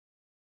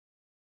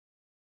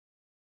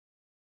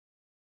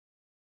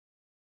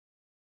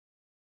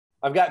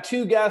I've got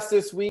two guests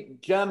this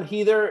week. Jim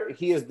Huether,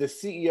 he is the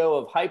CEO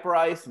of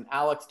Hyperice, and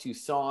Alex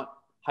Toussaint,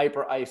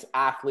 Hyperice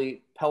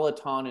athlete,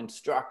 Peleton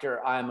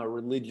instructor. I'm a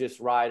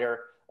religious rider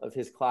of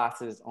his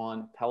classes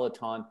on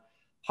Peleton.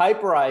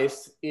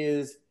 Hyperice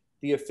is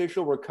the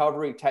official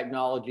recovery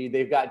technology.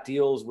 They've got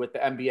deals with the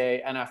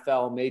NBA,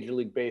 NFL, Major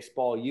League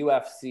Baseball,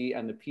 UFC,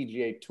 and the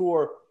PGA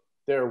Tour.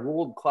 Their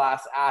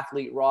world-class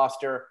athlete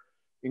roster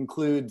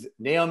includes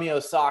Naomi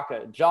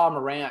Osaka,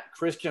 Morant,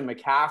 Christian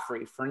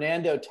McCaffrey,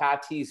 Fernando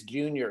Tatis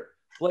Jr.,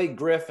 Blake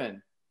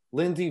Griffin,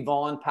 Lindsey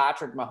Vonn,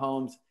 Patrick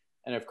Mahomes,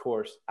 and of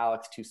course,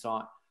 Alex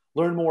Toussaint.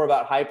 Learn more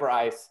about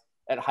Hyperice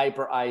at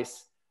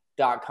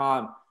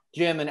hyperice.com.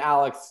 Jim and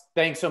Alex,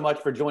 thanks so much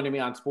for joining me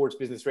on Sports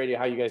Business Radio.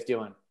 How are you guys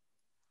doing?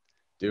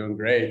 Doing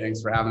great.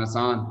 Thanks for having us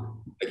on.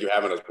 Thank you for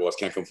having us, boss.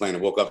 Can't complain. I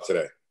woke up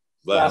today.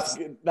 That's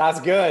good. That's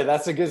good.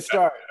 That's a good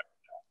start.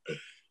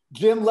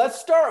 Jim, let's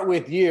start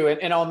with you.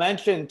 And I'll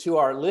mention to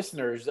our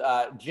listeners,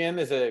 Jim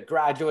is a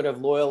graduate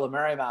of Loyola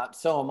Marymount.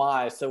 So am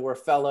I. So we're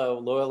fellow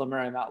Loyola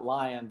Marymount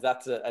Lions.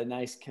 That's a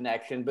nice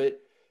connection. But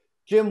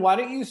Jim, why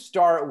don't you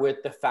start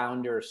with the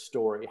founder's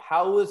story?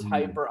 How was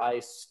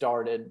Hyperice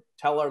started?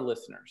 Tell our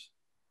listeners.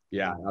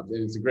 Yeah,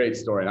 it's a great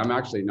story. I'm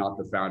actually not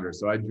the founder.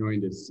 So I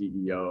joined as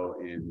CEO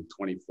in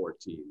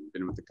 2014.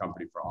 Been with the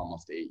company for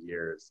almost 8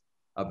 years.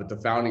 But the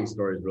founding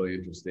story is really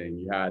interesting.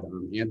 You had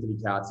Anthony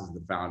Katz as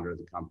the founder of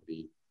the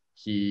company.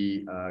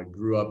 He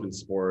grew up in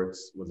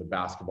sports, was a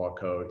basketball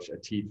coach, a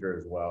teacher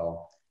as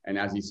well. And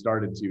as he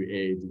started to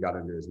age, he got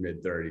into his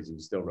mid-30s. He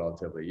was still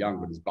relatively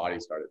young, but his body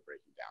started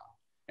breaking down.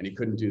 And he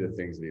couldn't do the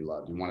things that he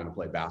loved. He wanted to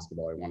play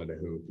basketball. He wanted to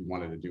hoop. He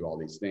wanted to do all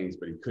these things,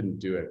 but he couldn't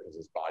do it because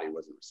his body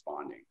wasn't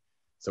responding.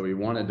 So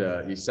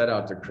he set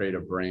out to create a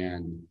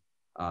brand.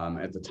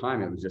 At the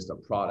time, it was just a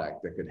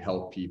product that could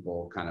help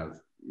people kind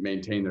of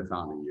maintain their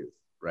fountain youth,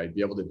 right?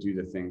 Be able to do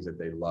the things that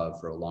they love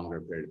for a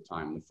longer period of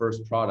time. The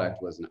first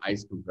product was an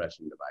ice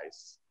compression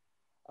device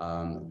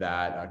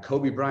that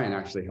Kobe Bryant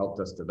actually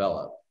helped us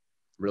develop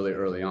really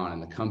early on.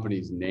 And the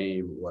company's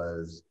name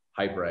was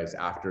Hyperice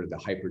after the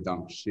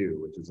Hyperdunk shoe,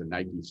 which was a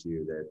Nike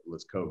shoe that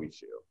was Kobe's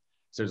shoe.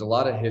 So there's a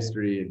lot of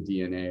history and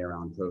DNA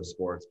around pro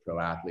sports, pro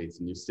athletes,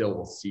 and you still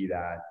will see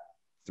that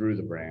through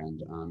the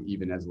brand,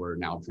 even as we're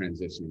now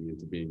transitioning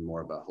into being more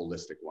of a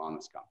holistic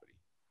wellness company.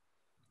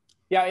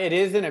 Yeah, it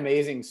is an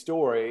amazing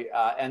story.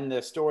 And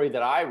the story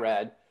that I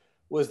read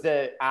was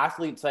that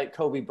athletes like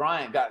Kobe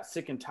Bryant got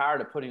sick and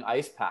tired of putting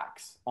ice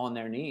packs on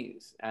their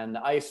knees, and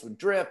the ice would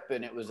drip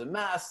and it was a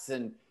mess.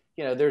 And,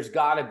 you know, there's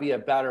got to be a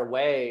better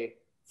way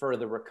for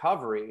the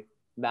recovery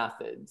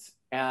methods.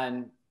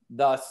 And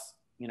thus,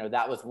 you know,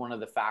 that was one of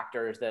the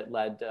factors that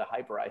led to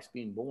Hyperice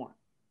being born.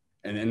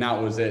 And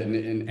that was it.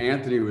 And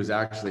Anthony was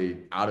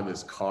actually out of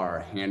his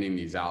car handing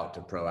these out to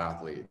pro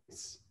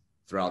athletes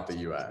throughout the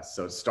US.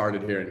 So it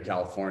started here in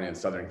California, in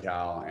Southern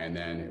Cal, and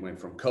then it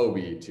went from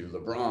Kobe to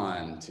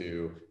LeBron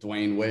to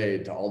Dwayne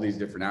Wade to all these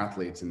different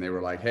athletes. And they were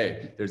like,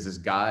 hey, there's this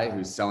guy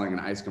who's selling an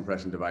ice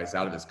compression device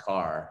out of his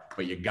car,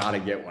 but you got to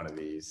get one of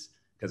these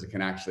because it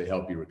can actually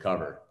help you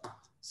recover.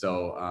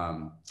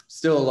 So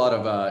still a lot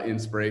of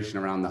inspiration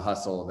around the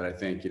hustle that I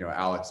think, you know,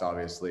 Alex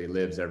obviously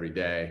lives every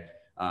day.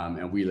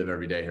 And we live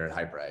every day here at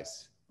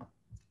Hyperice.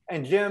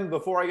 And Jim,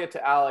 before I get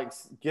to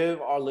Alex,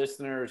 give our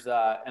listeners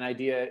an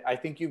idea. I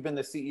think you've been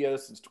the CEO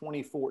since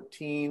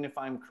 2014, if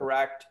I'm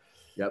correct.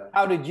 Yep.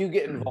 How did you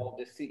get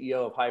involved as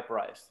CEO of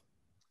Hyperice?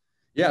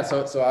 Yeah,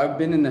 so I've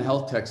been in the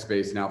health tech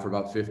space now for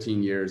about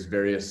 15 years,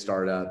 various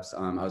startups.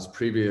 I was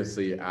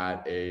previously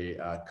at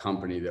a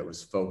company that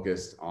was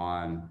focused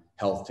on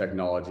health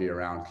technology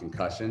around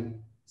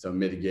concussion. So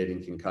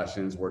mitigating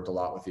concussions, worked a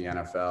lot with the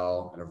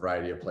NFL and a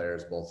variety of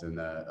players, both in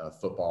the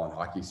football and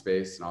hockey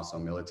space and also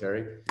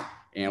military.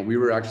 And we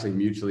were actually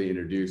mutually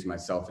introduced,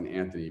 myself and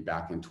Anthony,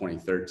 back in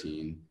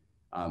 2013,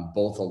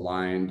 both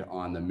aligned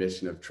on the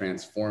mission of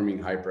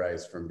transforming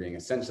Hyperice from being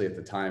essentially, at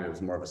the time, it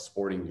was more of a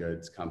sporting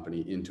goods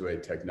company into a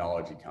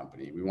technology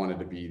company. We wanted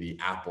to be the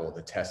Apple,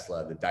 the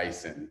Tesla, the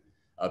Dyson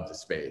of the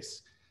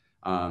space.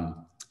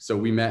 So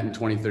we met in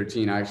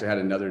 2013. I actually had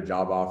another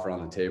job offer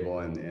on the table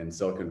in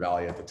Silicon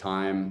Valley at the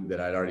time that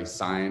I'd already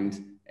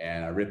signed,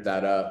 and I ripped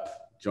that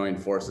up, joined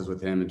forces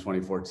with him in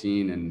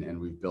 2014, and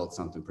we've built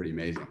something pretty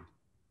amazing.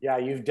 Yeah,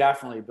 you've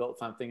definitely built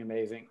something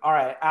amazing. All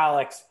right,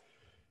 Alex,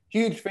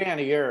 huge fan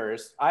of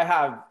yours. I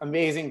have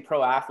amazing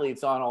pro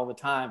athletes on all the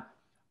time.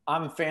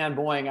 I'm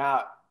fanboying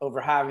out over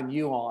having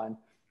you on.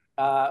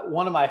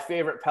 One of my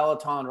favorite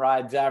Peloton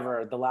rides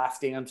ever, the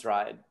Last Dance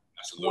ride.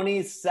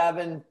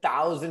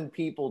 27,000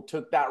 people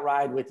took that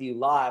ride with you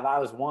live. I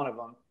was one of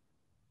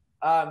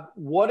them.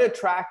 What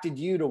attracted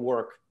you to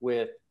work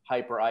with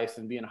Hyperice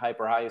and being a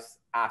Hyperice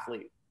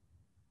athlete?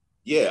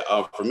 Yeah,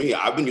 for me,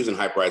 I've been using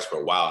Hyperice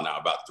for a while now,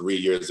 about 3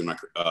 years in my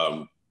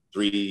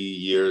 3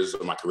 years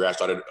of my career. I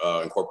started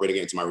incorporating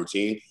it into my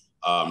routine.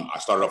 I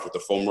started off with the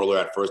foam roller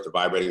at first, the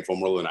vibrating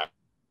foam roller, and I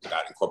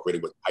got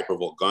incorporated with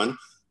Hypervolt gun,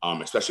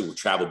 especially with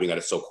travel, being that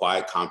it's so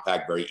quiet,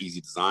 compact, very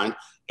easy design.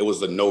 it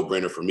was a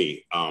no-brainer for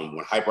me.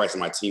 When Hyperice and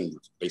my team,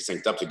 they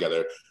synced up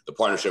together, the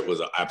partnership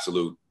was an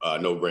absolute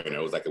no-brainer.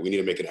 It was like, we need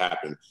to make it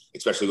happen,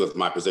 especially with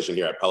my position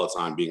here at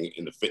Peloton, being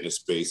in the fitness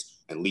space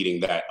and leading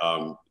that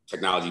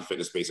technology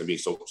fitness space and being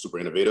so super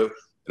innovative.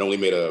 It only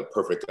made a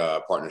perfect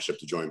partnership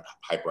to join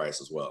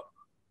Hyperice as well.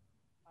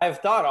 I've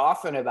thought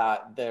often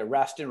about the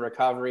rest and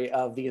recovery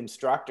of the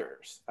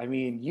instructors. I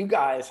mean, you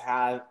guys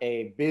have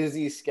a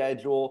busy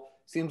schedule.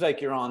 Seems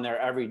like you're on there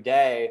every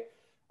day.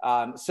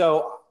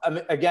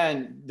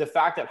 Again, the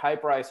fact that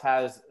Hyperice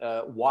has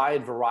a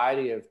wide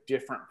variety of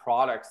different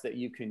products that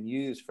you can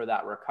use for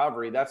that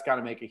recovery, that's got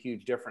to make a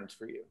huge difference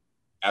for you.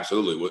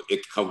 Absolutely.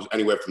 It comes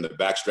anywhere from the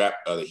back strap,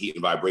 the heat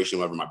and vibration,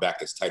 whenever my back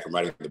gets tight from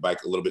riding the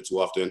bike a little bit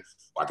too often,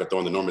 or I could throw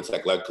in the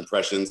Normatec leg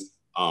compressions.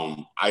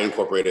 I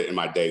incorporate it in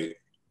my day,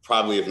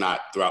 probably if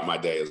not throughout my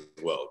day as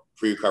well.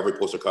 Pre-recovery,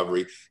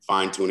 post-recovery,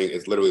 fine-tuning.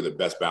 It's literally the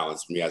best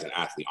balance for me as an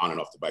athlete on and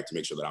off the bike to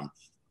make sure that I'm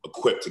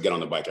equipped to get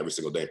on the bike every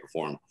single day and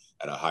perform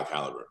at a high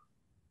caliber.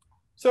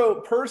 So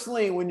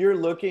personally, when you're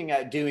looking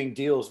at doing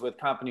deals with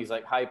companies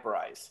like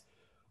Hyperice,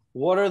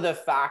 what are the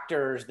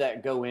factors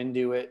that go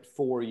into it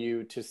for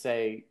you to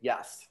say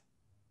yes?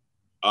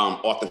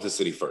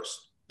 Authenticity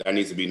first. That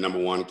needs to be number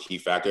one key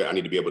factor. I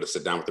need to be able to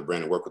sit down with the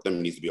brand and work with them.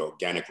 It needs to be an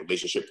organic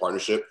relationship,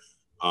 partnership.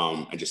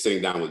 And just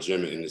sitting down with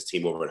Jim and his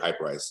team over at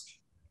Hyperice,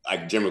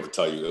 like Jim could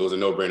tell you, it was a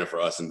no-brainer for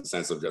us in the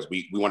sense of just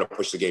we want to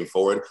push the game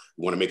forward.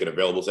 We want to make it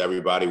available to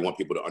everybody. We want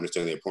people to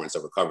understand the importance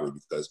of recovery,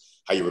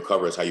 because how you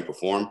recover is how you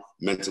perform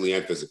mentally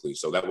and physically.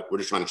 So that we're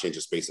just trying to change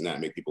the space in that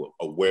and make people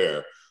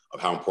aware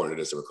of how important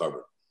it is to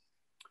recover.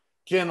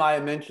 Jim, I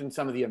mentioned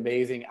some of the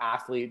amazing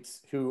athletes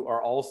who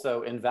are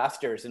also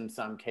investors in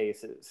some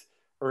cases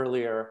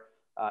earlier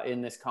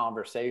in this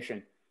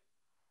conversation.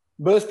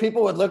 Most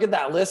people would look at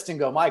that list and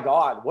go, my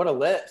God, what a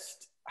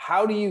list.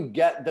 How do you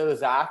get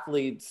those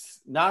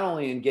athletes not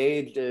only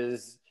engaged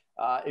as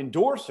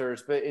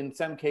endorsers, but in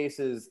some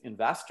cases,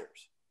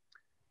 investors?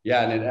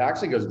 Yeah, and it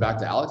actually goes back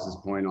to Alex's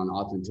point on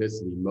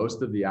authenticity.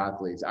 Most of the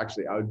athletes,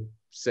 actually, I would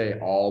say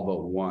all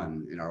but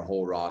one in our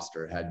whole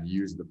roster had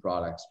used the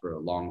products for a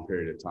long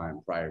period of time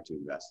prior to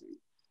investing.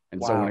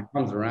 And so when it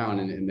comes around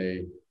and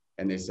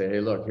they say, hey,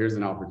 look, here's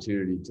an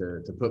opportunity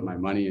to put my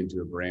money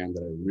into a brand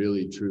that I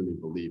really, truly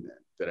believe in,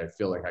 that I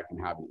feel like I can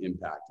have an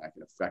impact and I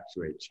can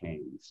effectuate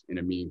change in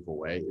a meaningful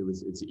way.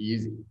 It's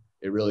easy.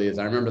 It really is.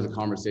 I remember the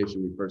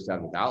conversation we first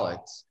had with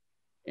Alex,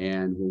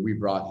 and when we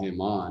brought him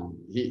on,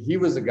 he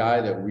was a guy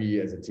that we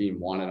as a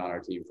team wanted on our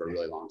team for a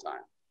really long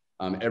time.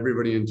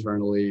 Everybody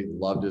internally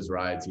loved his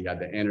rides. He had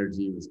the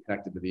energy, he was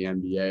connected to the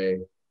NBA.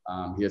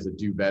 He has a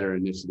Do Better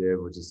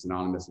initiative, which is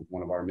synonymous with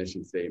one of our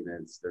mission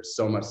statements. There's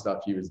so much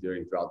stuff he was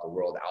doing throughout the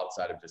world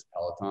outside of just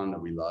Peloton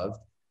that we loved.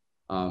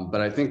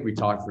 But I think we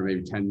talked for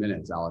maybe 10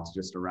 minutes, Alex,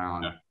 just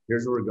around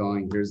here's where we're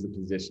going, here's the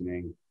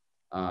positioning.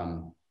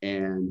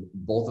 And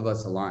both of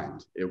us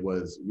aligned. It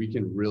was, we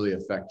can really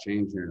affect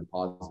change here in a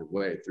positive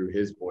way through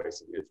his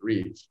voice and his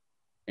reach.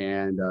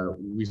 And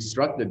we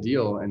struck the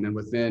deal. And then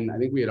within, I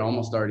think we had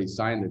almost already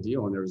signed the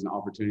deal, and there was an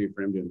opportunity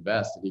for him to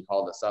invest. And he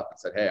called us up and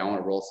said, hey, I want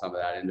to roll some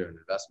of that into an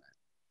investment,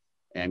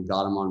 and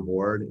got him on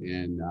board.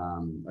 And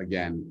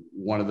again,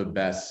 one of the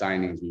best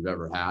signings we've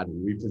ever had.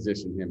 And we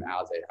positioned him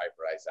as a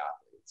Hyperice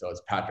athlete. So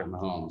it's Patrick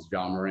Mahomes,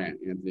 John Morant,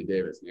 Anthony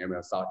Davis, Naomi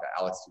Osaka,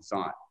 Alex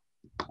Toussaint.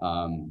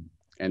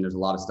 And there's a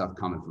lot of stuff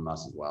coming from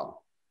us as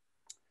well.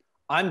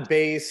 I'm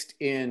based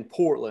in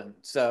Portland,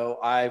 so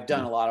I've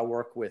done a lot of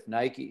work with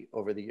Nike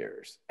over the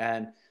years.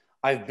 And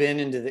I've been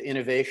into the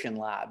innovation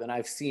lab, and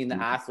I've seen the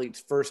athletes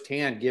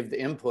firsthand give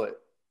the input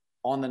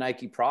on the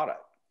Nike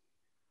product.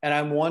 And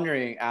I'm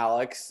wondering,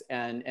 Alex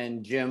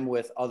and Jim,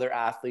 with other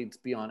athletes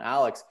beyond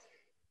Alex,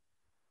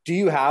 do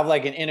you have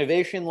like an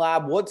innovation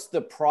lab? What's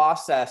the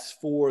process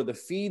for the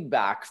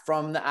feedback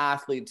from the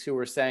athletes who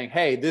are saying,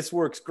 hey, this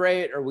works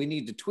great, or we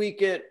need to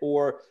tweak it,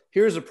 or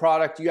here's a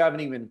product you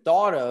haven't even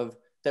thought of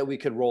that we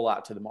could roll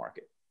out to the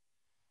market?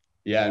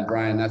 Yeah, and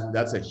Brian,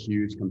 that's a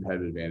huge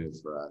competitive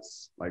advantage for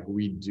us. Like,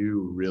 we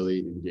do really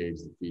engage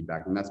the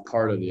feedback, and that's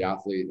part of the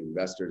athlete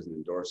investors and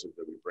endorsers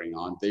that we bring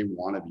on. They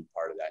want to be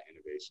part of that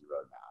innovation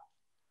roadmap,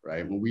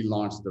 right? When we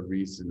launched the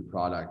recent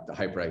product, the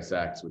Hyperice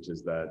X, which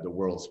is the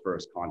world's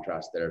first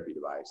contrast therapy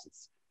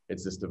device,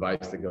 it's this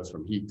device that goes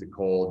from heat to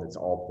cold. It's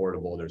all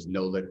portable. There's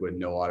no liquid,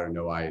 no water,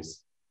 no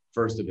ice.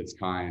 First of its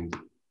kind.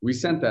 We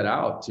sent that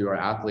out to our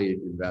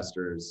athlete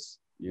investors,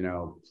 you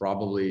know,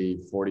 probably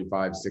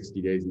 45,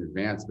 60 days in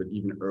advance. But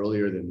even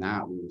earlier than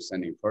that, we were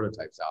sending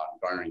prototypes out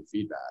and garnering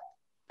feedback.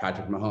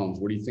 Patrick Mahomes,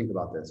 what do you think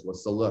about this?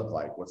 What's the look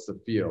like? What's the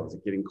feel? Is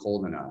it getting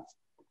cold enough?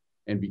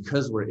 And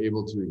because we're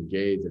able to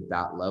engage at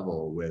that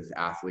level with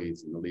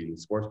athletes and the leading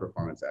sports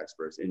performance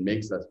experts, it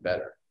makes us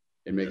better.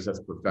 It makes us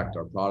perfect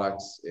our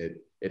products.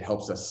 It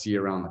helps us see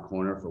around the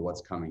corner for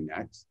what's coming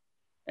next.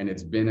 And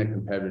it's been a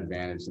competitive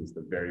advantage since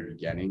the very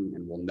beginning,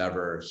 and we'll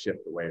never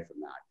shift away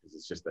from that because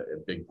it's just a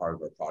big part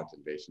of our product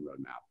innovation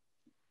roadmap.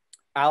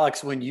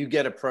 Alex, when you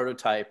get a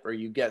prototype or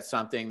you get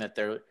something that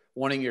they're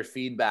wanting your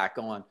feedback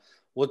on,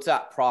 what's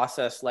that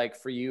process like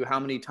for you? How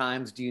many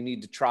times do you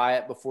need to try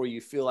it before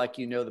you feel like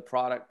you know the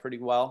product pretty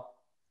well?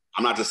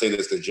 I'm not just saying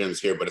this because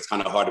Jim's here, but it's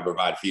kind of hard to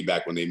provide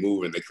feedback when they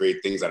move and they create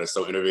things that are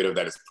so innovative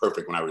that it's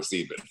perfect when I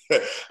receive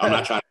it. I'm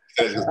not trying to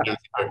say this because Jim's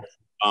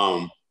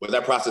here. But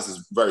that process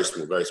is very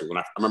smooth, very smooth.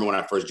 I remember when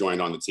I first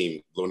joined on the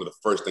team, one of the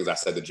first things I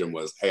said to Jim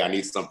was, hey, I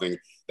need something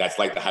that's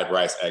like the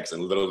Hyperice X.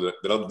 And little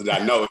did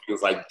I know, he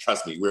was like,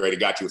 trust me, we already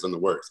got you, it's in the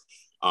works.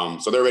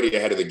 So they're already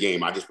ahead of the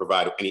game. I just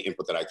provide any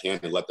input that I can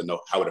and let them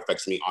know how it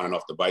affects me on and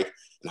off the bike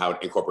and how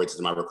it incorporates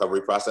into my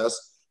recovery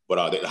process.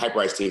 But the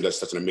Hyperice team does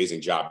such an amazing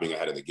job being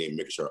ahead of the game,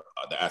 making sure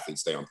the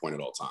athletes stay on point at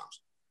all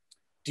times.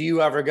 Do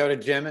you ever go to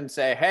Jim and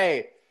say,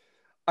 hey,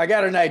 I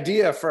got an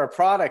idea for a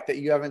product that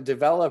you haven't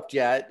developed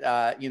yet.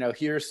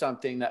 Here's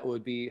something that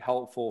would be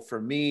helpful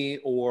for me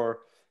or,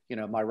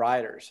 my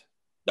riders?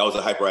 That was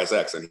a Hyperice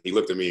X. And he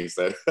looked at me and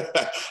said,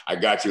 I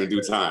got you in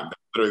due time.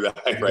 Literally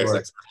the Hyperice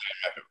X.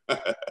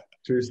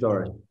 True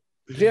story.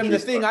 Jim, the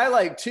thing I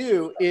like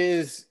too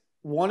is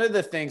one of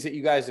the things that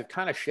you guys have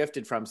kind of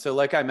shifted from. So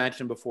like I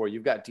mentioned before,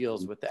 you've got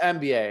deals with the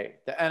NBA,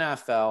 the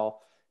NFL,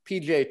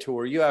 PGA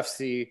Tour,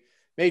 UFC,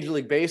 Major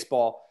League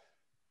Baseball,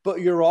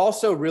 but you're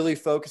also really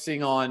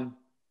focusing on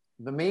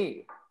the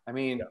me. I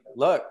mean,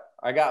 look,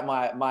 I got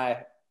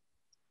my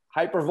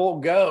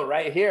Hypervolt Go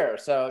right here.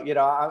 So,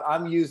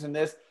 I'm using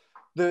this.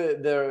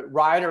 The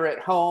rider at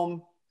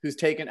home who's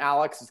taken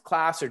Alex's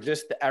class or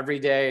just the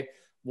everyday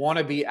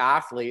wannabe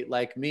athlete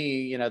like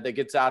me, that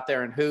gets out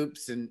there and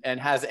hoops and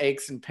has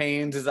aches and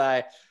pains as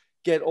I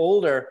get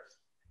older.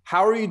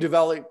 How are you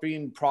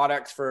developing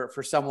products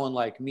for someone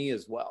like me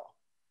as well?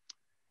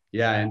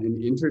 Yeah,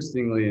 and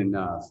interestingly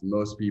enough,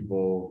 most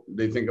people,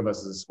 they think of us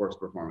as a sports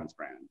performance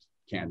brand,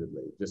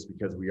 candidly, just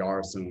because we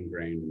are so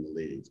ingrained in the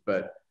leagues.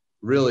 But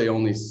really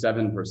only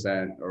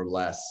 7% or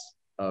less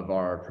of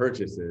our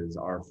purchases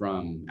are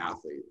from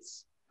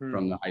athletes,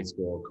 from the high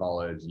school,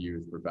 college,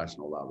 youth,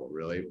 professional level,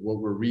 really. What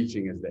we're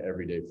reaching is the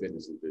everyday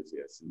fitness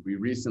enthusiasts. And we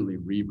recently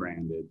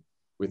rebranded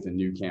with a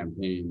new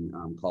campaign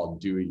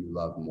called Do What You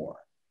Love More.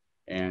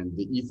 And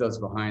the ethos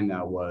behind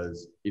that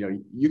was,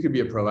 you could be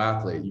a pro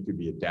athlete, you could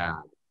be a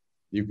dad,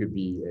 you could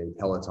be a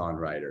Peloton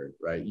rider,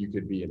 right? You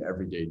could be an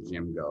everyday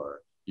gym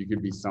goer. You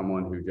could be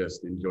someone who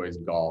just enjoys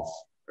golf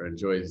or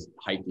enjoys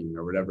hiking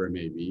or whatever it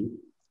may be.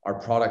 Our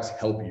products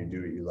help you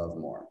do what you love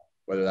more,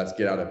 whether that's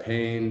get out of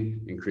pain,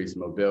 increase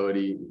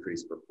mobility,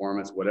 increase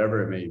performance,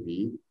 whatever it may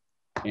be.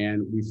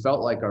 And we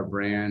felt like our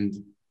brand,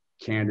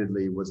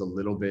 candidly, was a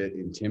little bit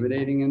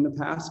intimidating in the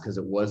past because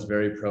it was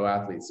very pro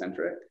athlete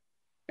centric.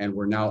 And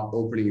we're now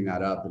opening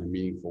that up in a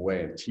meaningful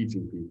way and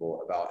teaching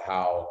people about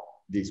how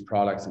these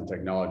products and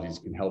technologies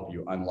can help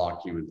you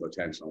unlock human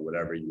potential in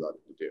whatever you love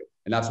to do.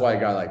 And that's why a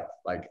guy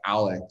like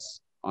Alex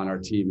on our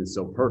team is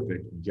so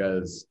perfect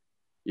because,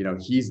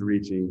 he's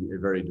reaching a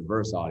very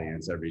diverse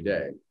audience every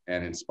day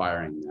and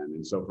inspiring them.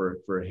 And so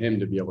for him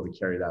to be able to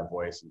carry that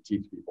voice and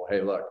teach people,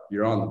 hey, look,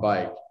 you're on the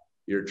bike,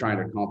 you're trying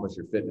to accomplish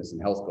your fitness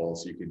and health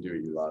goals so you can do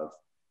what you love.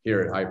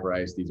 Here at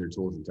Hyperice, these are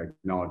tools and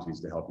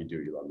technologies to help you do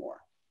what you love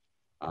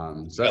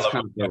more. So that's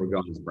kind of where we're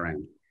going as a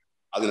brand.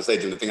 I was going to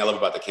say, Jim, the thing I love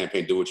about the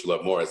campaign, Do What You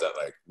Love More, is that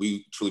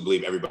we truly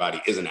believe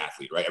everybody is an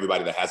athlete, right?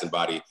 Everybody that has a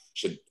body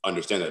should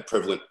understand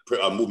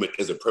that movement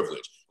is a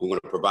privilege. We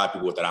want to provide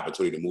people with that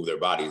opportunity to move their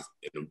bodies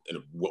in a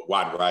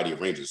wide variety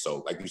of ranges.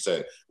 So like you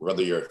said,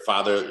 whether you're a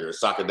father, you're a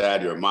soccer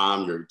dad, you're a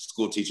mom, you're a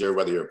school teacher,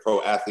 whether you're a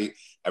pro athlete,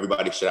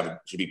 everybody should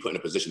be put in a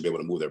position to be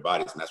able to move their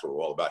bodies. And that's what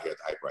we're all about here at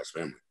the Hyperice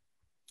family.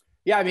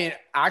 Yeah, I mean,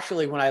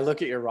 actually, when I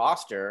look at your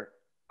roster,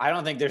 I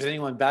don't think there's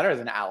anyone better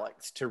than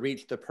Alex to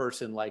reach the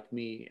person like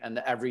me and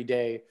the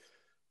everyday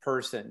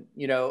person.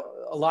 A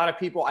lot of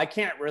people, I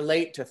can't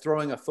relate to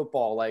throwing a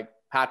football like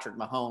Patrick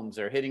Mahomes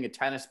or hitting a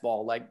tennis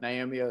ball like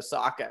Naomi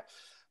Osaka,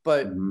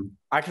 but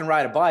I can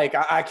ride a bike.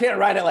 I can't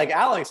ride it like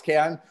Alex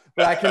can,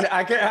 but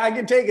I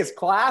can take his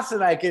class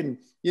and I can,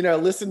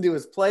 listen to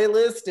his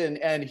playlist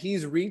and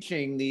he's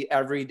reaching the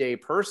everyday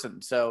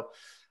person. So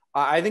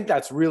I think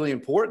that's really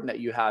important that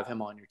you have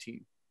him on your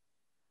team.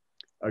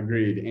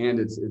 Agreed. And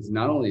it's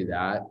not only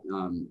that,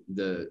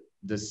 the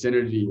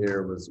synergy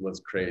here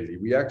was crazy.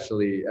 We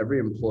actually, every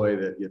employee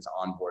that gets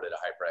onboarded at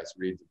Hyperice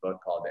reads a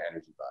book called The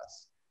Energy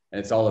Bus. And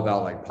it's all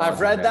about I've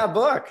read that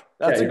book.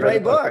 That's a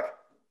great book.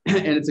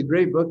 And it's a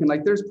great book. And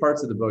there's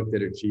parts of the book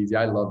that are cheesy.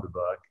 I love the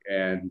book.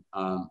 And,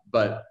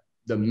 but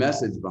the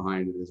message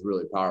behind it is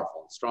really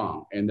powerful and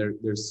strong. And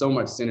there's so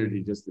much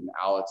synergy just in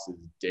Alex's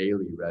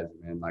daily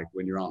regimen.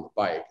 When you're on the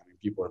bike,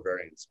 people are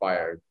very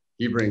inspired.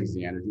 He brings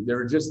the energy. There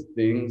are just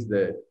things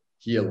that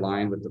he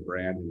aligned with the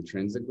brand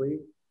intrinsically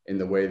in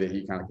the way that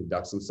he kind of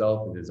conducts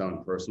himself in his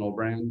own personal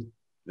brand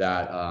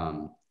that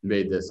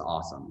made this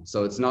awesome.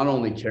 So it's not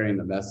only carrying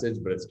the message,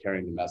 but it's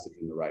carrying the message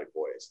in the right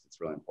voice.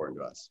 It's really important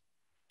to us.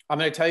 I'm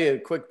going to tell you a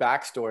quick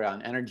backstory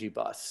on Energy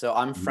Bus. So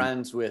I'm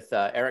friends with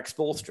Eric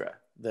Spoelstra,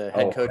 the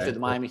head coach of the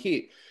Miami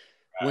Heat.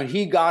 Right. When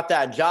he got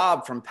that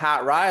job from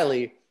Pat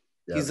Riley,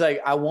 he's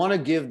like, I want to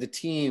give the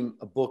team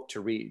a book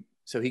to read.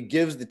 So he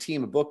gives the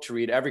team a book to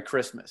read every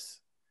Christmas.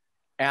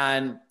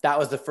 And that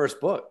was the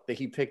first book that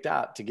he picked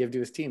out to give to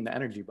his team, The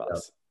Energy Bus.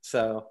 Yep.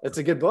 So it's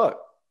a good book.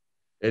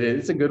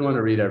 It's a good one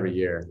to read every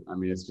year. I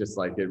mean, it's just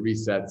like it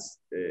resets.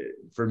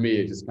 For me,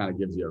 it just kind of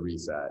gives you a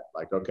reset.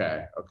 Like,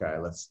 okay,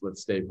 let's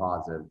stay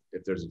positive.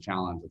 If there's a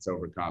challenge, let's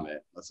overcome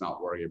it. Let's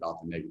not worry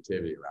about the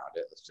negativity around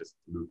it. Let's just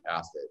move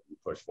past it and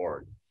push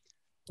forward.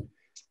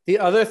 The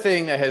other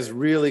thing that has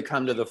really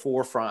come to the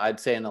forefront, I'd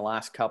say in the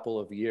last couple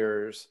of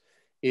years,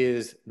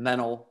 is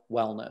mental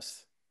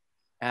wellness.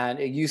 And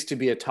it used to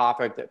be a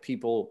topic that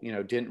people,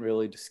 didn't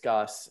really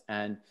discuss.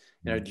 And,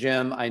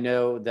 Jim, I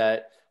know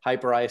that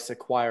Hyperice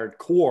acquired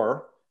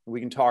Core.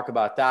 We can talk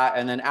about that.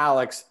 And then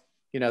Alex,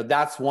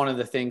 that's one of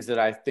the things that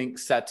I think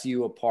sets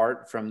you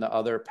apart from the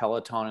other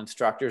Peloton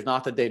instructors.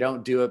 Not that they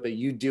don't do it, but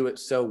you do it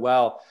so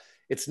well.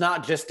 It's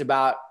not just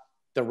about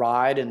the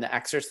ride and the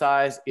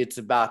exercise. It's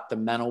about the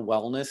mental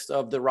wellness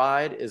of the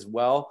ride as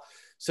well.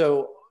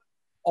 So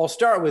I'll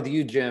start with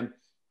you, Jim.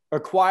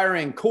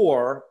 Acquiring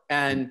Core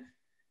and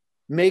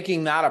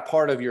making that a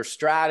part of your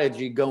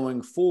strategy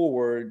going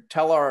forward.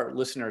 Tell our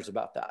listeners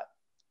about that.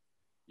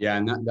 Yeah,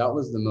 and that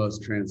was the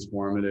most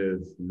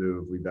transformative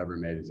move we've ever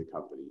made as a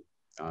company,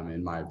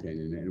 in my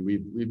opinion. And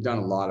we've done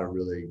a lot of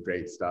really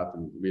great stuff,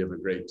 and we have a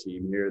great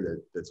team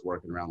here that's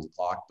working around the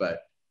clock. But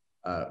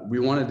we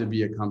wanted to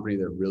be a company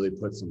that really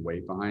put some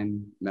weight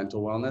behind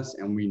mental wellness,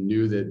 and we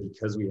knew that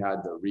because we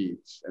had the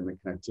reach and the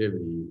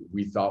connectivity,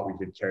 we thought we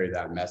could carry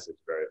that message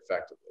very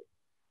effectively,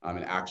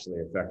 and actually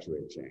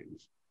effectuate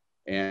change.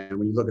 And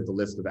when you look at the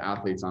list of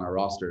athletes on our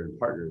roster and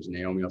partners,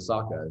 Naomi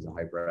Osaka is a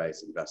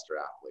Hyperice investor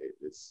athlete.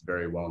 It's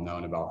very well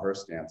known about her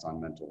stance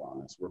on mental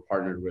wellness. We're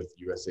partnered with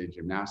USA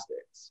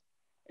Gymnastics,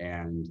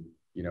 and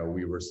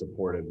we were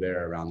supportive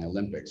there around the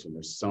Olympics when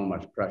there's so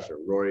much pressure.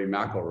 Rory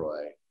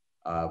McIlroy,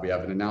 we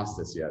haven't announced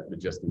this yet, but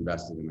just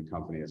invested in the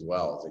company as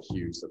well. It's a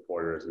huge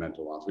supporter of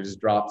mental wellness. We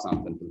just dropped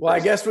something. Well, I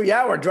guess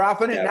we're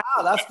dropping it now.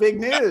 That's big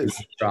news.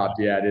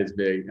 Yeah, it is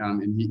big.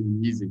 And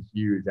he's a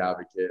huge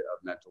advocate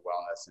of mental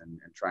wellness and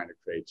trying to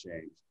create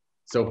change.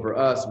 So for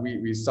us,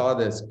 we saw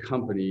this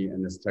company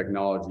and this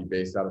technology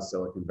based out of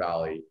Silicon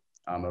Valley,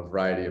 a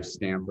variety of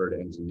Stanford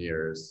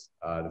engineers.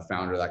 The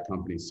founder of that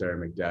company, Sarah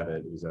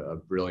McDevitt, who's a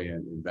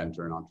brilliant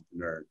inventor and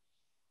entrepreneur.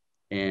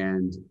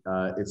 And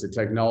it's a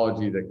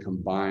technology that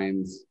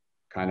combines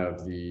kind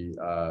of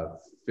the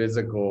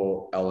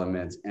physical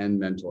elements and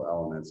mental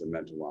elements of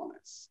mental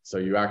wellness. So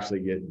you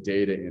actually get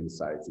data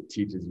insights. It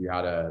teaches you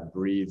how to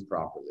breathe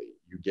properly.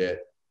 You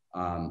get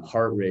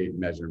heart rate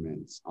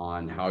measurements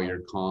on how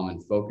you're calm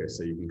and focused,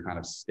 so you can kind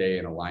of stay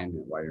in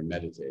alignment while you're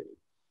meditating.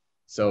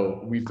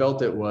 So we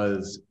felt it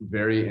was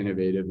very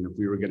innovative. And if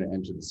we were going to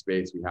enter the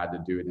space, we had to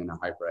do it in a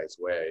Hyperice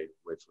way,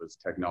 which was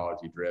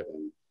technology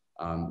driven.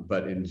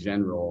 But in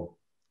general,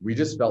 we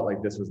just felt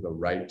like this was the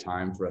right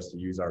time for us to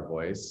use our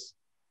voice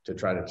to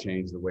try to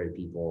change the way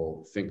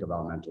people think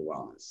about mental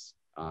wellness.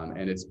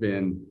 And it's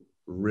been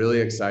really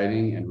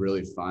exciting and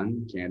really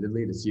fun,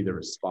 candidly, to see the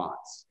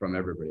response from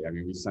everybody. I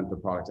mean, we sent the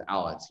product to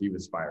Alex. He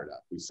was fired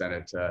up. We sent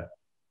it to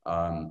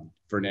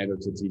Fernando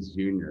Tatis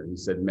Jr. He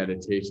said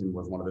meditation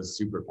was one of his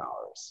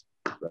superpowers,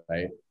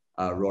 right?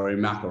 Rory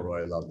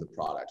McIlroy loved the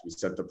product. We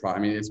sent the product.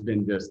 I mean, it's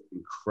been just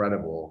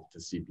incredible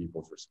to see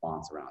people's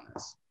response around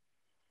this.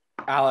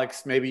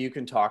 Alex, maybe you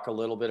can talk a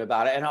little bit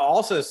about it. And I'll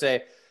also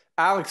say,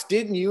 Alex,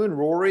 didn't you and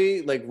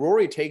Rory,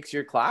 Rory takes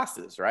your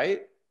classes,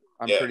 right?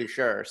 I'm pretty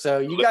sure. So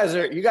you guys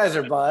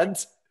are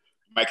buds.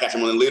 Might catch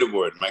him on the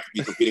leaderboard. Might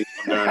be competing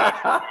during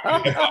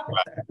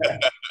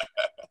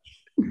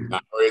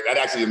that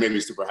actually made me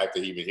super hyped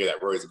to even hear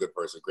that. Rory's a good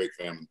person, great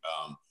fan,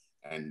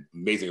 and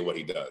amazing at what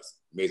he does.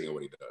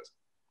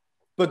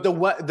 But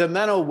the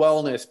mental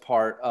wellness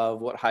part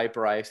of what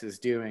Hyperice is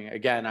doing,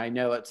 again, I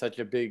know it's such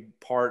a big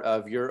part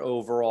of your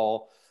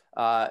overall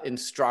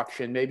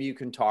instruction. Maybe you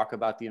can talk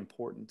about the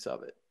importance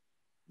of it.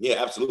 Yeah,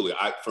 absolutely.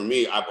 For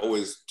me, I've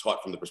always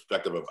taught from the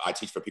perspective of I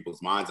teach for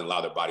people's minds and allow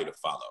their body to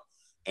follow.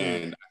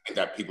 And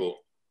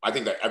I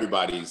think that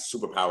everybody's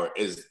superpower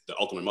is the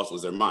ultimate muscle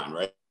is their mind,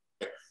 right?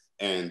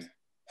 And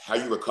how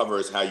you recover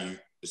is how you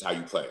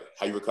play.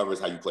 How you recover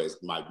is how you play is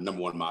my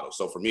number one motto.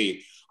 So for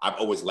me, I've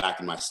always lacked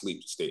in my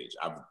sleep stage.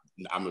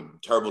 I'm a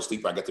terrible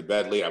sleeper. I get to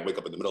bed late. I wake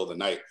up in the middle of the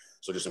night.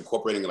 So just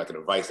incorporating like a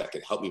device that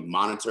can help me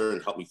monitor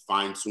and help me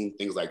fine tune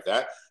things like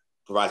that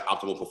provides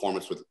optimal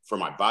performance for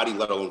my body,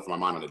 let alone for my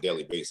mind on a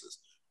daily basis.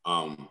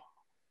 I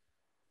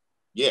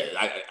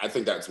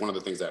think that's one of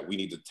the things that we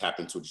need to tap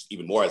into just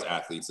even more as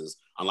athletes is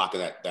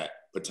unlocking that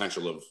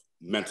potential of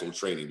mental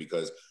training,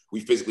 because we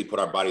physically put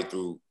our body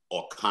through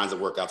all kinds of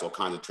workouts, all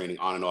kinds of training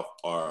on and off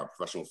our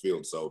professional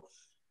field. So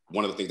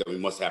one of the things that we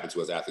must tap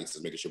into as athletes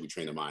is making sure we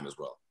train the mind as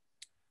well.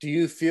 Do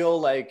you feel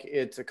like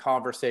it's a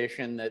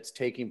conversation that's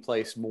taking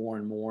place more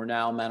and more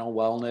now, mental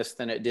wellness,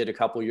 than it did a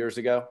couple of years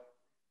ago?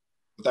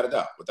 Without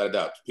a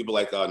doubt. People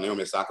like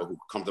Naomi Osaka, who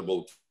are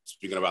comfortable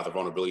speaking about their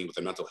vulnerability with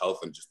their mental health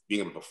and just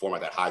being able to perform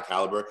at that high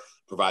caliber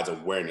provides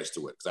awareness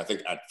to it. Because I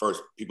think at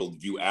first people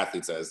view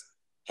athletes as,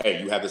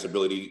 hey, you have this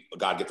ability, a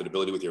God-gifted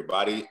ability with your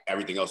body,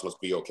 everything else must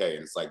be okay.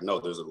 And it's like, no,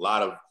 there's a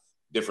lot of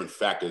different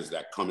factors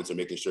that come into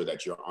making sure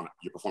that you're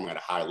performing at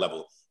a high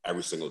level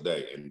every single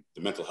day. And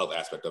the mental health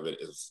aspect of it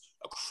is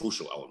a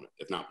crucial element,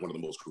 if not one of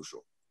the most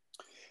crucial.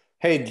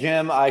 Hey,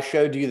 Jim, I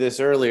showed you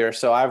this earlier.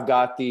 So I've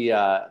got the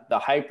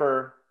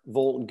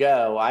Hypervolt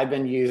Go. I've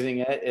been using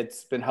it.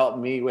 It's been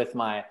helping me with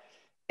my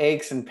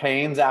aches and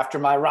pains after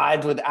my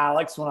rides with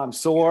Alex when I'm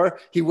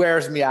sore. He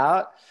wears me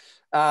out.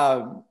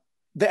 The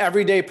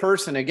everyday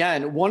person,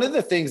 again, one of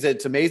the things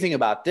that's amazing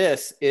about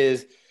this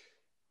is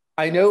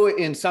I know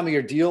in some of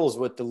your deals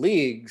with the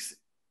leagues,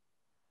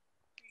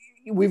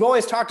 we've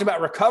always talked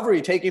about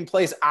recovery taking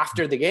place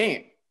after the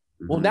game.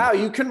 Well, now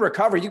you can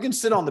recover. You can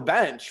sit on the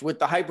bench with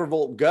the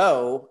Hypervolt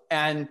Go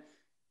and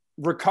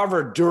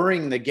recover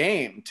during the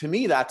game. To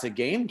me, that's a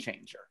game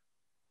changer.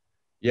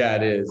 Yeah,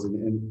 it is.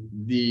 And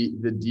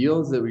the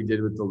deals that we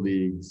did with the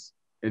leagues,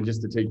 and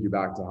just to take you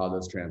back to how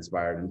those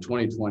transpired, in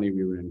 2020,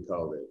 we were in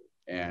COVID.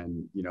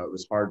 And, you know, it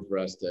was hard for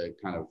us to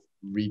kind of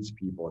reach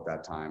people at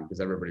that time because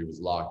everybody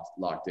was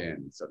locked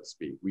in, so to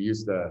speak. We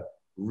used to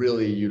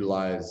really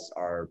utilize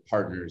our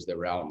partners that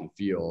were out in the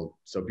field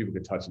so people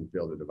could touch and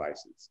feel the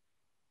devices.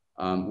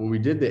 When we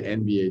did the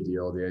NBA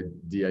deal,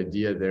 the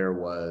idea there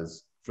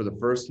was for the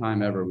first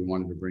time ever, we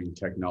wanted to bring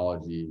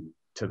technology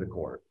to the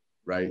court,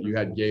 right? You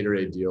had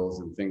Gatorade deals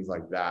and things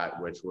like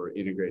that, which were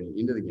integrating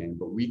into the game,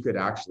 but we could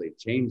actually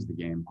change the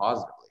game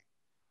positively,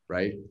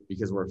 right?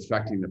 Because we're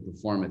affecting the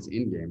performance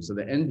in game. So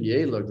the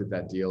NBA looked at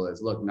that deal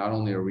as, look, not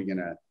only are we going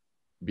to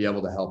be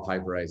able to help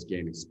Hyperice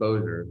gain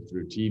exposure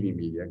through TV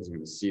media, because we're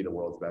going to see the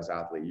world's best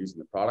athlete using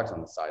the products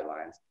on the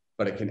sidelines,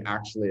 but it can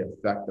actually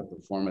affect the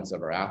performance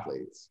of our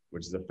athletes,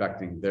 which is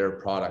affecting their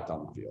product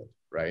on the field,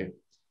 right?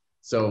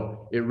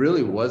 So it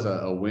really was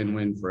a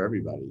win-win for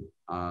everybody.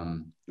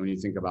 When you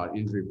think about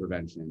injury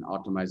prevention,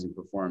 optimizing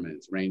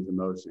performance, range of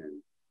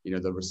motion, you know,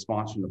 the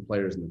response from the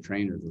players and the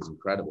trainers was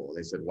incredible.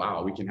 They said,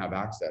 wow, we can have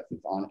access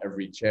on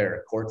every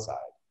chair courtside.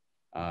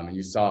 And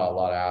you saw a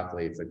lot of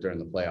athletes, like during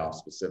the playoffs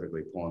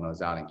specifically, pulling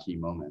those out in key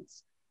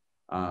moments.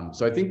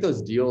 So I think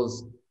those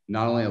deals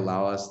not only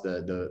allow us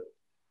to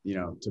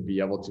be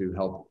able to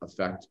help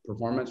affect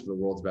performance for the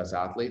world's best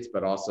athletes,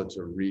 but also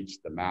to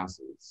reach the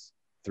masses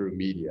through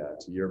media,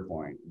 to your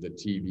point, the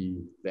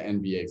TV, the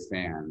NBA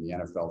fan, the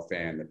NFL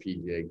fan, the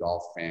PGA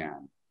golf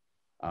fan,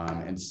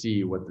 and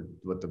see what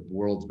the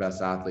world's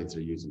best athletes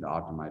are using to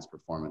optimize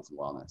performance and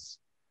wellness.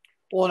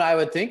 Well, and I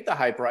would think the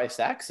Hyperice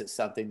X is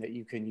something that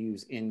you can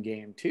use in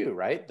game too,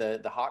 right?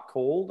 The hot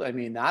cold. I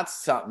mean,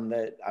 that's something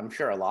that I'm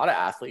sure a lot of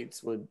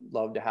athletes would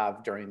love to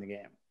have during the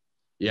game.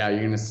 Yeah, you're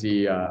going to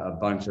see a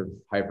bunch of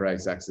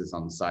Hyperice X's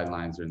on the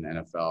sidelines during the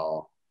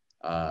NFL.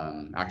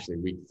 Actually,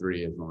 week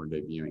 3 is when we're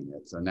debuting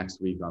it. So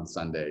next week on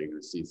Sunday, you're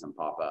going to see some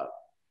pop up.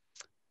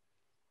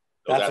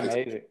 That's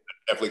amazing.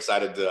 Definitely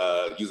excited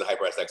to use a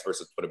Hyperice X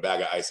versus put a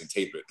bag of ice and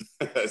tape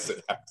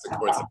it.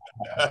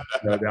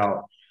 No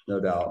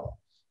doubt.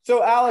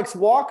 So Alex,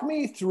 walk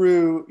me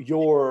through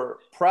your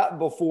prep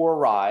before a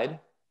ride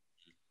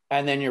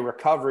and then your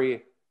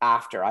recovery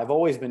after. I've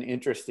always been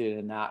interested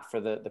in that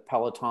for the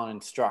Peleton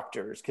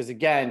instructors. Because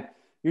again,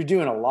 you're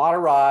doing a lot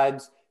of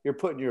rides, you're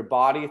putting your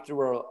body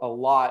through a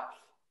lot.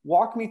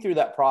 Walk me through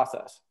that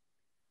process.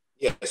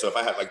 Yeah, so if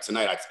I had, like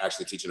tonight, I'm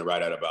actually teaching a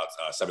ride at about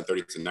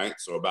 7:30 tonight.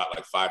 So about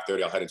like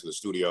 5:30, I'll head into the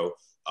studio,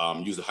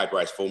 use the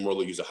Hyperice foam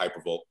roller, use a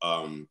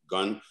Hypervolt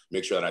gun,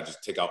 make sure that I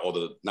just take out all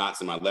the knots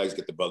in my legs,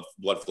 get the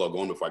blood flow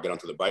going before I get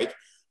onto the bike.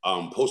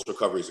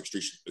 Post-recovery is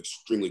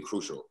extremely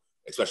crucial,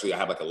 especially I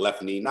have like a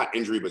left knee, not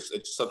injury, but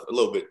it's just a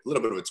little bit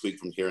of a tweak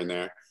from here and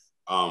there.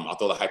 I'll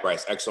throw the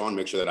Hyperice X on,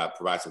 make sure that I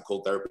provide some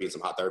cold therapy and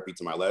some hot therapy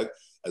to my leg,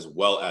 as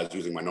well as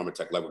using my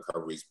Normatec leg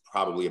recoveries,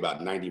 probably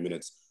about 90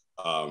 minutes,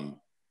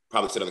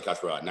 probably sit on the couch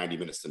for about 90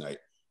 minutes tonight,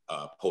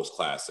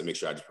 post-class, to make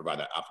sure I just provide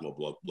that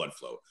optimal blood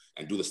flow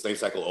and do the same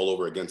cycle all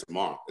over again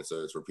tomorrow. It's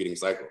a repeating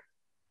cycle.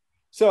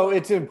 So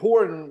it's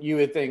important, you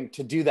would think,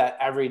 to do that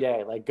every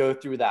day, like go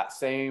through that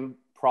same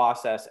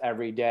process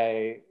every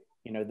day,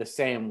 you know, the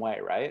same way,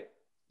 right?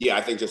 Yeah,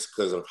 I think just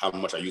because of how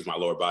much I use my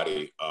lower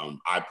body,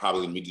 I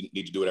probably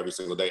need to do it every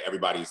single day.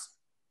 Everybody's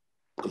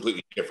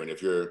completely different.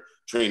 If you're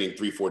training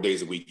 3-4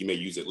 days a week, you may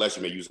use it less,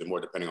 you may use it more,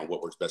 depending on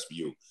what works best for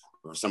you.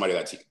 For somebody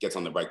that gets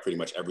on the bike pretty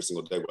much every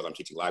single day, whether I'm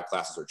teaching live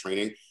classes or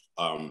training,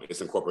 it's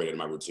incorporated in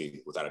my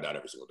routine without a doubt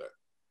every single day.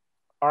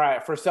 All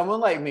right. For someone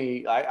like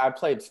me, I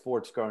played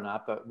sports growing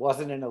up, but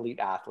wasn't an elite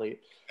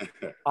athlete.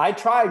 I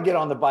try and get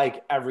on the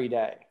bike every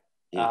day.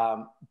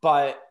 Yeah.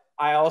 But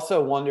I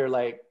also wonder,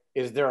 like,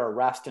 is there a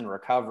rest and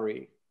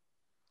recovery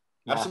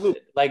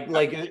Absolutely. Like,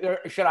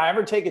 should I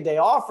ever take a day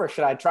off, or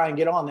should I try and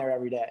get on there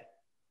every day?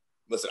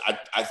 Listen,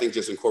 I think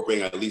just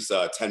incorporating at least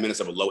 10 minutes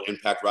of a low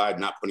impact ride,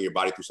 not putting your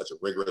body through such a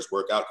rigorous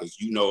workout, because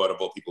you know out of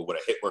all people what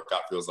a HIIT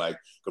workout feels like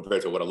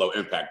compared to what a low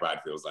impact ride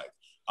feels like.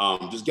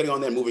 Just getting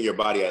on there, moving your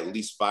body at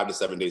least 5 to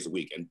 7 days a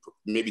week, and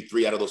maybe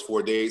 3 out of those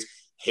 4 days,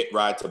 HIIT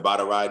ride to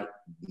Tabata ride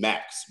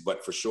max.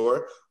 But for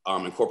sure,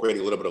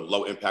 incorporating a little bit of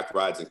low impact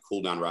rides and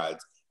cool down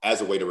rides as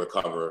a way to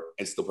recover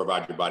and still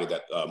provide your body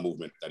that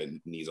movement that it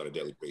needs on a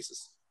daily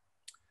basis.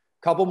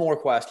 Couple more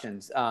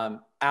questions.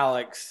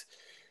 Alex,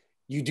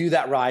 you do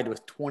that ride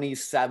with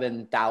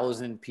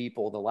 27,000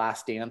 people, the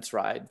Last Dance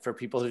ride. For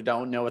people who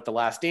don't know what the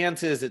Last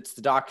Dance is, it's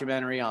the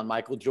documentary on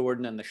Michael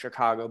Jordan and the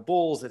Chicago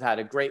Bulls. It had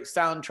a great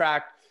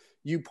soundtrack.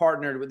 you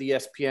partnered with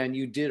ESPN,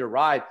 you did a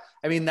ride.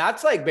 I mean,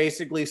 that's like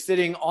basically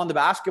sitting on the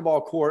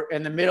basketball court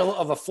in the middle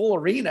of a full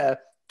arena,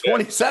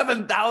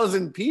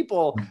 27,000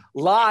 people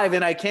live.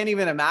 And I can't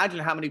even imagine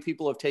how many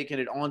people have taken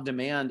it on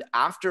demand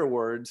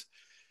afterwards.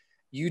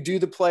 You do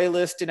the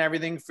playlist and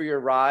everything for your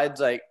rides.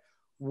 Like,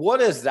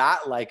 what is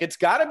that like? It's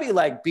got to be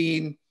like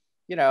being,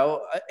 you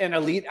know, an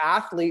elite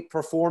athlete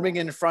performing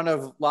in front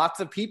of lots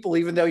of people,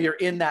 even though you're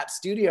in that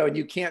studio and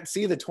you can't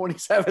see the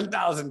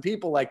 27,000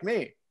 people like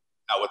me.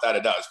 Now, without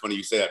a doubt, it's funny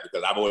you say that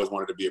because I've always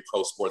wanted to be a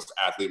pro sports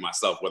athlete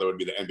myself, whether it would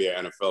be the NBA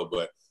or NFL,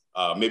 but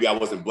maybe I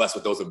wasn't blessed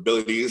with those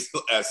abilities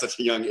at such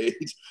a young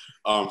age.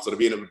 So to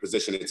be in a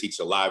position to teach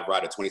a live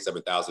ride of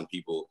 27,000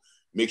 people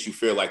makes you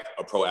feel like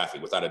a pro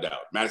athlete, without a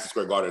doubt. Madison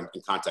Square Garden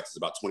in context is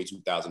about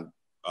 22,000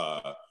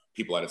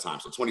 people at a time.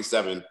 So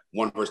 27,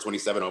 1 versus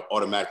 27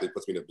 automatically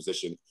puts me in a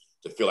position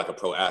to feel like a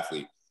pro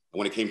athlete. And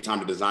when it came time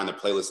to design the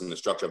playlist and the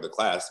structure of the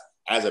class,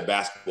 as a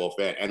basketball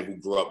fan and who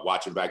grew up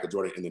watching Michael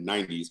Jordan in the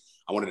 90s,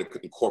 I wanted to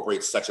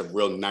incorporate such a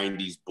real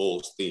 90s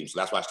Bulls theme. So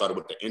that's why I started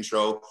with the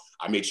intro.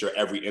 I made sure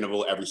every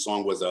interval, every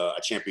song was a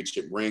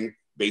championship ring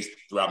based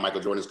throughout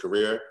Michael Jordan's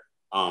career.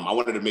 I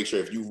wanted to make sure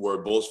if you were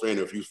a Bulls fan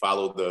or if you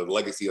followed the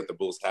legacy that the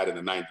Bulls had in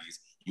the 90s,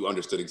 you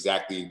understood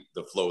exactly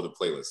the flow of the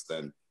playlist.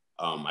 And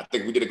I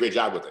think we did a great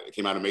job with it. It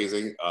came out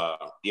amazing.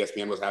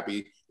 ESPN was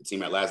happy. The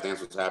team at Last Dance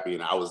was happy.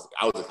 And I was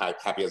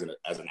happy as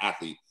an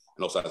athlete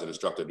and also as an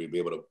instructor to be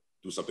able to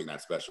do something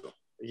that special.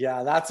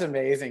 Yeah, that's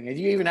amazing. And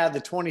you even had the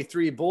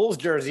 23 Bulls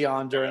jersey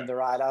on during the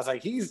ride. I was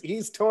like,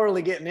 he's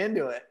totally getting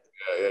into it.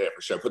 Yeah,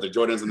 for sure. Put the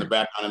Jordans in the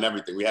background and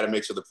everything. We had to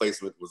make sure the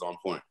placement was on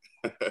point.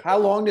 How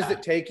long does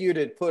it take you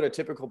to put a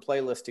typical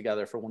playlist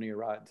together for one of your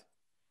rides?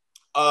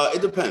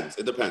 It depends.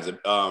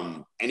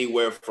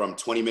 Anywhere from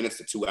 20 minutes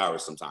to 2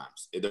 hours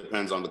sometimes. It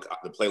depends on the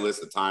playlist,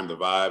 the time, the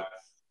vibe,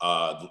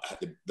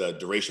 the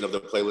duration of the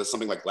playlist.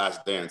 Something like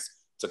Last Dance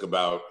took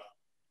about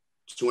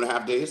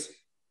 2.5 days.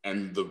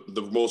 And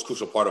the most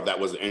crucial part of that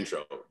was the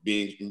intro,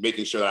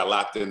 making sure that I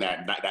locked in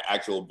that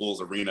actual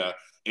Bulls Arena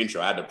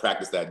intro. I had to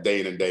practice that day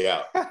in and day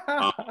out.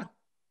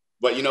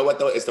 But you know what,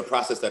 though? It's the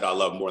process that I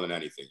love more than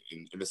anything.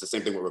 And it's the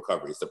same thing with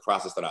recovery. It's the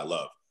process that I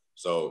love.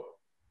 So,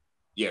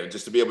 yeah,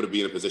 just to be able to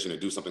be in a position to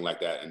do something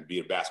like that and be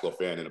a basketball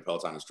fan and a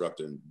Peloton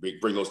instructor and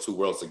bring those two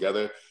worlds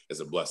together is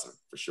a blessing,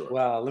 for sure.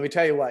 Well, let me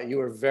tell you what.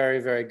 You are very,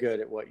 very good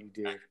at what you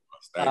do.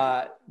 Thank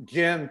you.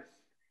 Jim,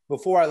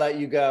 before I let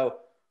you go,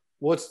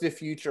 what's the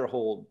future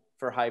hold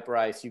for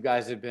Hyperice? You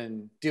guys have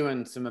been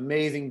doing some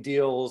amazing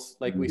deals.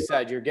 Like we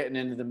said, you're getting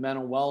into the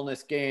mental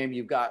wellness game.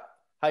 You've got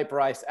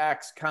Hyperice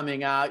X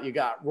coming out. You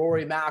got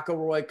Rory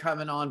McIlroy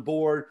coming on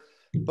board.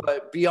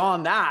 But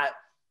beyond that,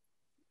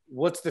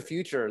 what's the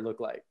future look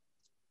like?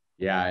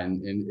 Yeah,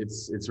 and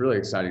it's really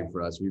exciting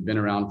for us. We've been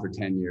around for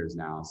 10 years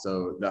now.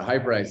 So the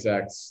Hyperice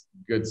X,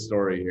 good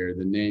story here.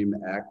 The name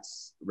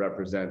X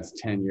represents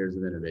 10 years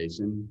of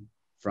innovation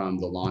from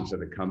the launch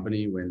of the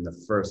company when the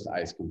first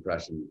ice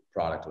compression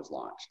product was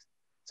launched.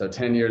 So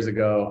 10 years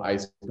ago,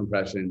 ice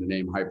compression, the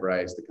name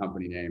Hyperice, the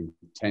company name.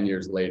 10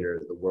 years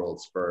later, the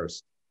world's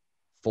first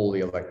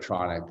fully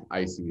electronic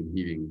icing and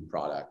heating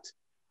product.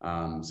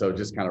 So it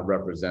just kind of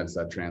represents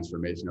that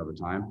transformation over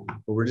time,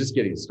 but we're just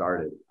getting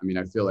started. I mean,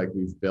 I feel like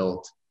we've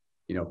built,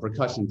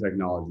 percussion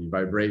technology,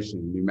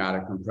 vibration,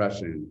 pneumatic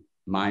compression,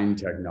 mind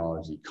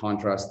technology,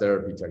 contrast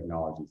therapy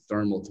technology,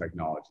 thermal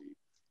technology.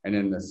 And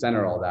in the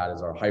center of all that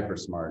is our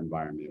HyperSmart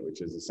environment,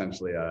 which is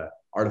essentially a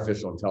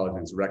artificial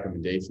intelligence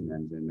recommendation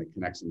engine that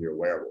connects into your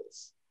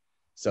wearables.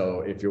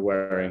 So if you're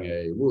wearing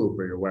a Whoop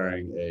or you're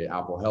wearing a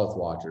Apple Health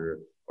Watch or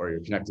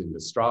you're connected to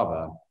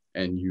Strava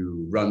and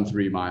you run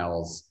 3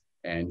 miles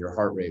and your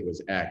heart rate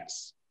was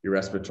X, your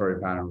respiratory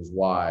pattern was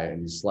Y,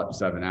 and you slept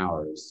 7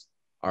 hours,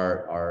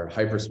 our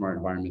HyperSmart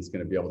environment is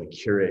going to be able to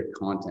curate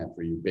content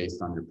for you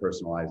based on your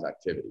personalized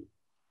activity.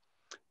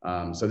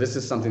 So this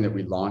is something that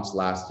we launched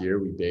last year.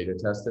 We beta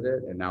tested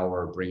it, and now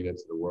we're bringing it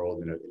to the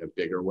world in a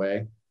bigger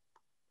way.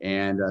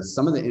 And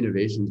some of the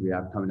innovations we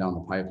have coming down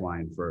the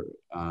pipeline for,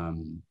 our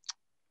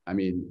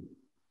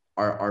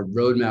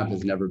roadmap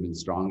has never been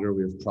stronger.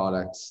 We have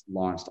products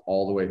launched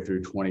all the way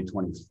through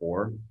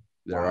 2024.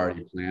 They're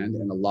already planned.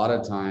 And a lot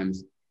of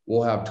times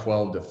we'll have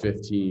 12 to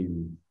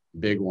 15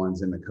 big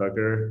ones in the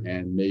cooker,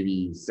 and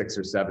maybe 6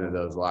 or 7 of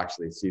those will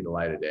actually see the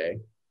light of day.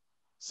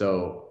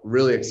 So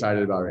really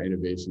excited about our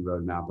innovation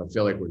roadmap. I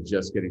feel like we're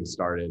just getting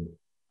started.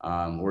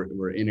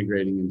 We're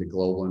integrating into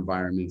global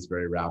environments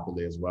very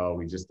rapidly as well.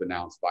 We just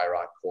announced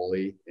Virat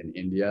Kohli in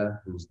India,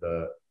 who's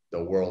the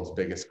world's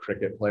biggest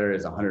cricket player. He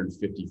has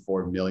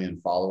 154 million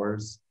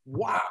followers.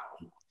 Wow.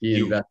 He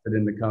invested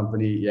in the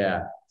company.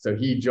 Yeah. So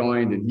he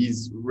joined, and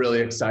he's really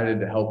excited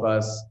to help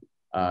us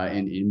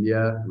in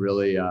India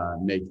really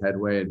make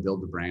headway and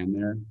build the brand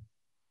there.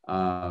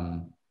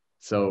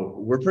 So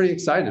we're pretty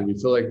excited. We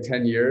feel like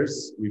 10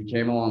 years, we've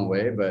came a long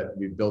way, but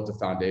we've built a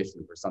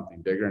foundation for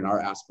something bigger. And our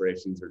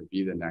aspirations are to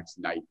be the next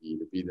Nike,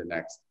 to be the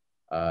next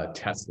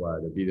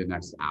Tesla, to be the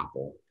next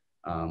Apple.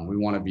 We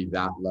want to be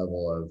that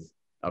level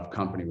of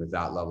company with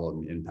that level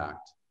of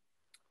impact.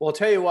 Well, I'll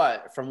tell you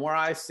what, from where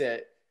I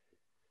sit,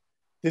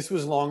 this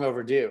was long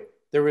overdue.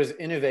 there was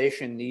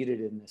innovation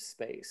needed in this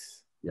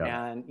space.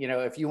 Yeah. And, you know,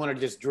 if you want to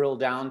just drill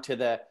down to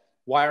the,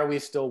 why are we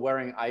still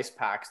wearing ice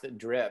packs that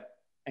drip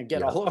and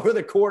get all over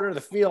the corner of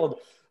the field?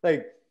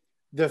 Like,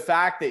 the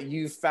fact that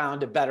you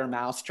found a better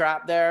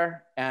mousetrap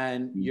there,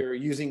 and you're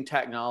using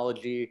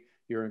technology,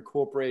 you're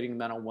incorporating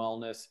mental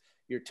wellness,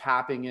 you're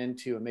tapping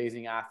into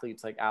amazing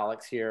athletes like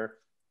Alex here.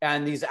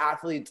 And these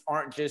athletes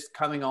aren't just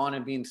coming on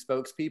and being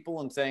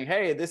spokespeople and saying,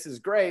 hey, this is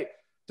great.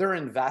 They're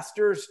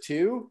investors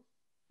too.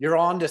 You're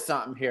on to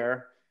something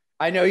here.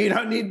 I know you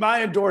don't need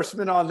my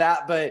endorsement on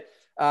that, but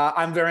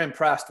I'm very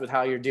impressed with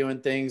how you're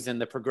doing things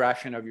and the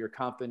progression of your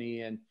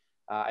company. And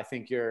I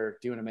think you're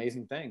doing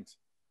amazing things.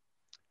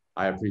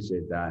 I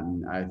appreciate that.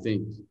 And I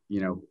think, you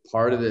know,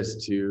 part of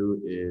this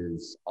too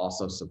is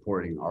also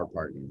supporting our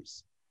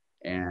partners.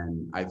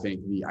 And I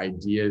think the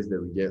ideas that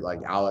we get, like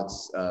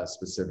Alex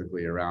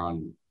specifically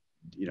around,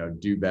 you know,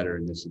 Do Better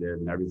initiative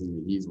and everything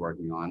that he's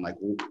working on, like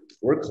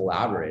we're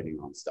collaborating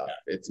on stuff.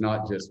 It's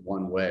not just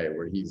one way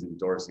where he's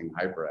endorsing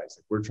Hyperice.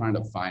 Like, we're trying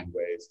to find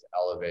ways to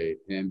elevate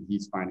him.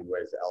 He's finding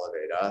ways to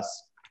elevate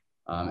us.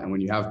 And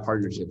when you have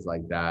partnerships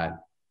like that,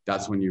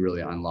 that's when you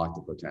really unlock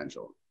the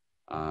potential.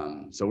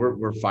 So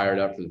we're fired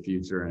up for the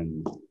future.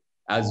 And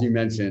as you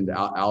mentioned,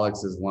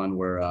 Alex is one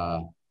where,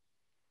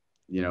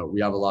 you know,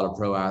 we have a lot of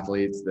pro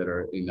athletes that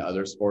are in the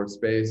other sports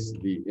space.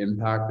 The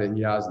impact that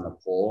he has on the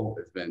poll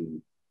has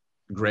been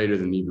greater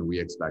than even we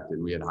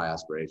expected. We had high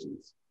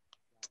aspirations.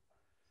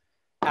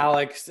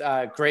 Alex,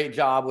 great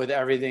job with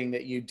everything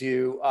that you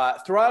do.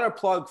 Throw out a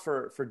plug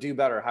for Do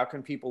Better. How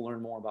can people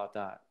learn more about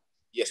that?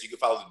 Yes, you can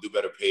follow the Do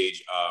Better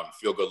page,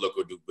 Feel Good, Look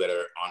Good, Do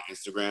Better on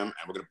Instagram. And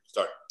we're going to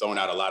start throwing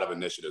out a lot of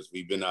initiatives.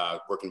 We've been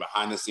working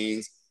behind the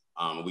scenes.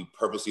 We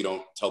purposely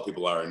don't tell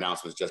people our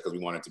announcements just because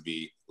we want it to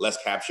be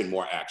less caption,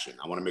 more action.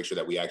 I want to make sure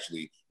that we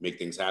actually make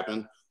things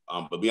happen.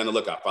 But be on the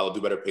lookout. Follow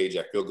Do Better page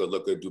at Feel Good,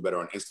 Look Good, Do Better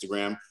on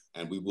Instagram.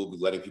 And we will be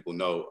letting people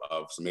know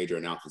of some major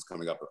announcements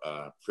coming up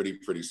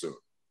pretty soon.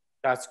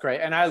 That's great.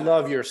 And I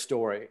love your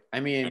story. I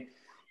mean,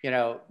 you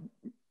know,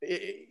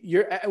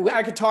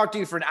 I could talk to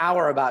you for an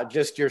hour about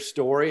just your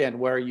story and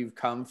where you've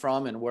come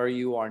from and where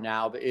you are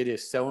now, but it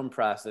is so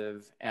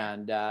impressive.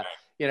 And,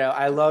 you know,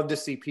 I love to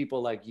see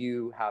people like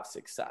you have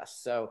success.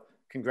 So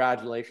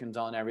congratulations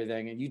on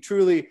everything. And you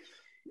truly,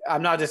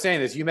 I'm not just saying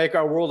this, you make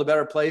our world a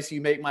better place.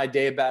 You make my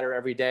day better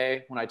every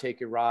day when I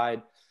take your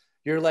ride.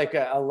 You're like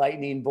a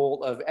lightning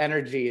bolt of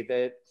energy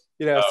that,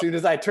 you know, as soon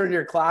as I turn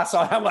your class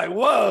on, I'm like,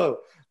 whoa,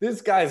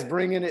 this guy's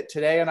bringing it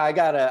today. And I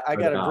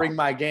gotta bring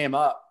my game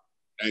up.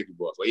 Thank you,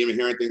 boss. Well, even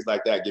hearing things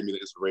like that give me the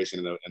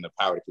inspiration and the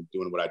power to keep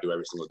doing what I do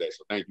every single day.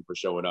 So thank you for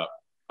showing up.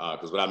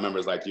 Because without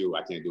members like you,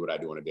 I can't do what I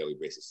do on a daily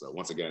basis. So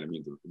once again, it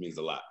means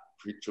a lot.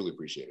 Truly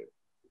appreciate it.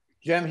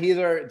 Jim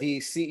Huether, the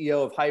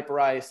CEO of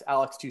Hyperice,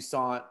 Alex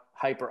Toussaint,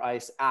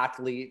 Hyperice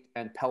athlete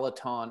and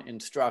Peloton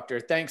instructor.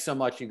 Thanks so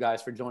much, you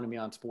guys, for joining me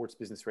on Sports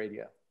Business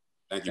Radio.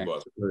 Thank you,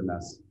 boss.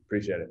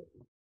 Appreciate it.